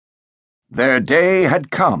Their day had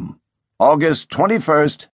come, August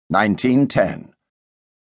 21st, 1910.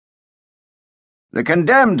 The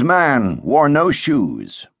condemned man wore no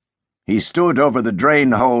shoes. He stood over the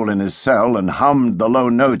drain hole in his cell and hummed the low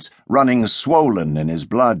notes running swollen in his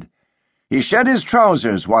blood. He shed his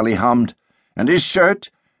trousers while he hummed, and his shirt,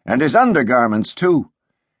 and his undergarments too.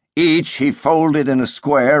 Each he folded in a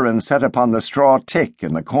square and set upon the straw tick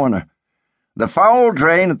in the corner. The foul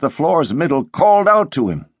drain at the floor's middle called out to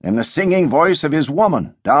him in the singing voice of his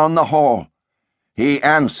woman down the hall. He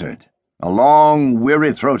answered, a long,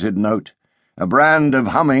 weary-throated note, a brand of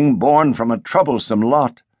humming born from a troublesome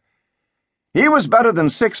lot. He was better than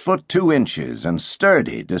 6'2" and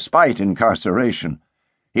sturdy despite incarceration.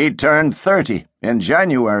 He'd turned 30 in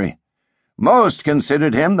January. Most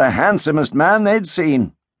considered him the handsomest man they'd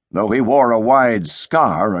seen, though he wore a wide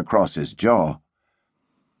scar across his jaw.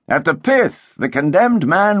 At the pith, the condemned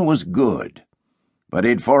man was good, but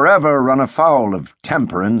he'd forever run afoul of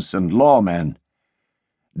temperance and lawmen.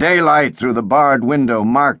 Daylight through the barred window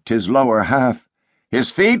marked his lower half.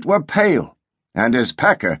 His feet were pale, and his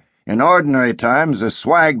pecker, in ordinary times a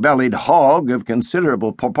swag-bellied hog of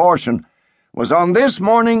considerable proportion, was on this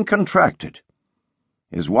morning contracted.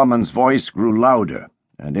 His woman's voice grew louder,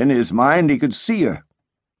 and in his mind he could see her,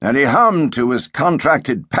 and he hummed to his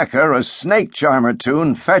contracted pecker a snake charmer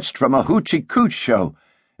tune fetched from a hoochie-cooch show,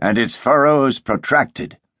 and its furrows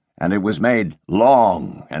protracted, and it was made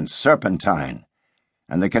long and serpentine,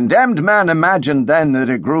 and the condemned man imagined then that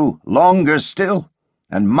it grew longer still,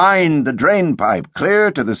 and mined the drain-pipe clear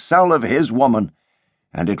to the cell of his woman,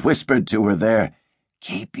 and it whispered to her there,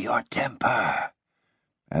 "Keep your temper,"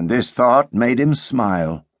 and this thought made him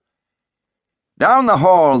smile. Down the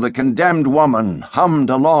hall the condemned woman hummed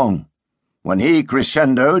along. When he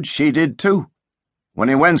crescendoed, she did too. When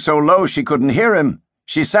he went so low she couldn't hear him,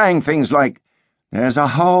 she sang things like, "There's a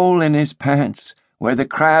hole in his pants where the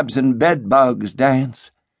crabs and bedbugs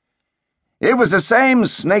dance." It was the same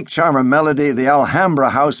snake charmer melody the Alhambra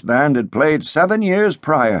house band had played 7 years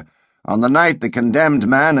prior, on the night the condemned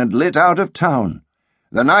man had lit out of town,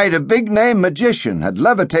 the night a big-name magician had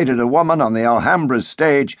levitated a woman on the Alhambra's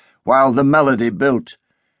stage while the melody built.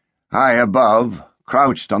 High above,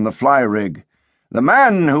 crouched on the fly-rig, the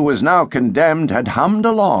man who was now condemned had hummed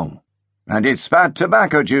along, and he'd spat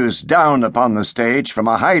tobacco juice down upon the stage from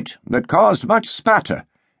a height that caused much spatter,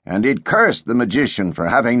 and he'd cursed the magician for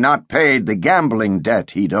having not paid the gambling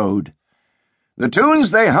debt he'd owed. The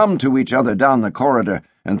tunes they hummed to each other down the corridor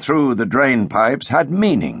and through the drain-pipes had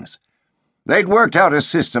meanings. They'd worked out a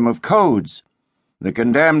system of codes. The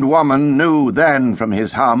condemned woman knew then from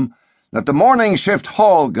his hum that the morning shift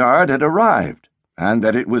hall guard had arrived, and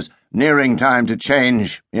that it was nearing time to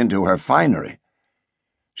change into her finery.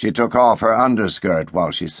 She took off her underskirt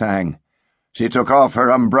while she sang. She took off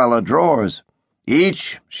her umbrella drawers.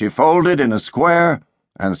 Each she folded in a square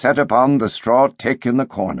and set upon the straw tick in the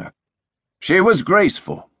corner. She was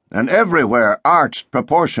graceful, and everywhere arched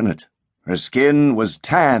proportionate. Her skin was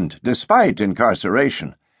tanned despite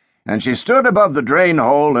incarceration, and she stood above the drain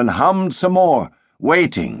hole and hummed some more,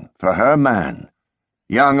 waiting for her man.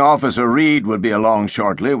 Young Officer Reed would be along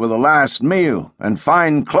shortly with a last meal and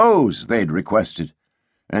fine clothes they'd requested,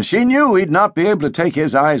 and she knew he'd not be able to take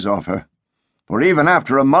his eyes off her, for even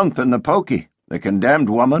after a month in the pokey, the condemned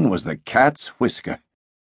woman was the cat's whisker.